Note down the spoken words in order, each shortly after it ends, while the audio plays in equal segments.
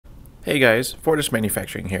Hey guys, Fortis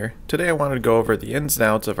Manufacturing here. Today I wanted to go over the ins and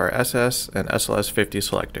outs of our SS and SLS 50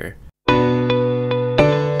 selector.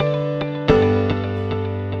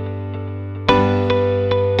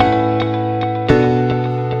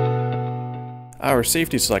 Our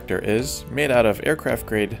safety selector is made out of aircraft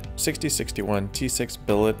grade 6061 T6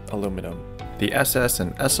 billet aluminum. The SS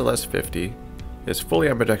and SLS 50 is fully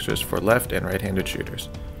ambidextrous for left and right-handed shooters.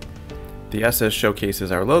 The SS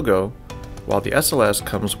showcases our logo, while the SLS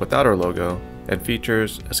comes without our logo and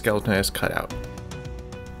features a skeletonized cutout.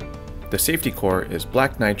 The safety core is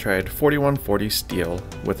black nitride 4140 steel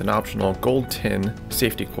with an optional gold tin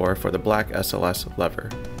safety core for the black SLS lever.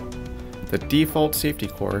 The default safety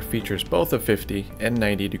core features both a 50 and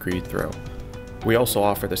 90 degree throw. We also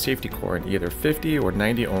offer the safety core in either 50 or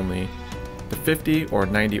 90 only. The 50 or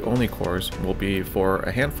 90 only cores will be for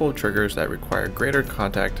a handful of triggers that require greater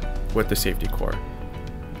contact with the safety core.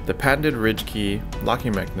 The patented RidgeKey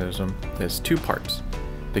locking mechanism is two parts,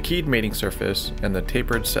 the keyed mating surface and the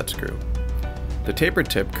tapered set screw. The tapered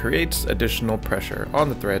tip creates additional pressure on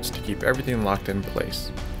the threads to keep everything locked in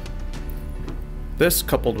place. This,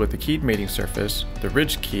 coupled with the keyed mating surface, the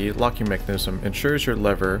RidgeKey locking mechanism ensures your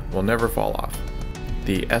lever will never fall off.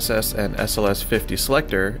 The SS and SLS 50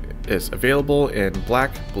 selector is available in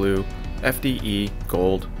black, blue, FDE,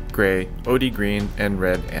 gold, gray, OD green, and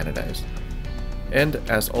red anodized. And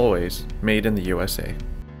as always, made in the USA.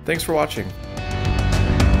 Thanks for watching.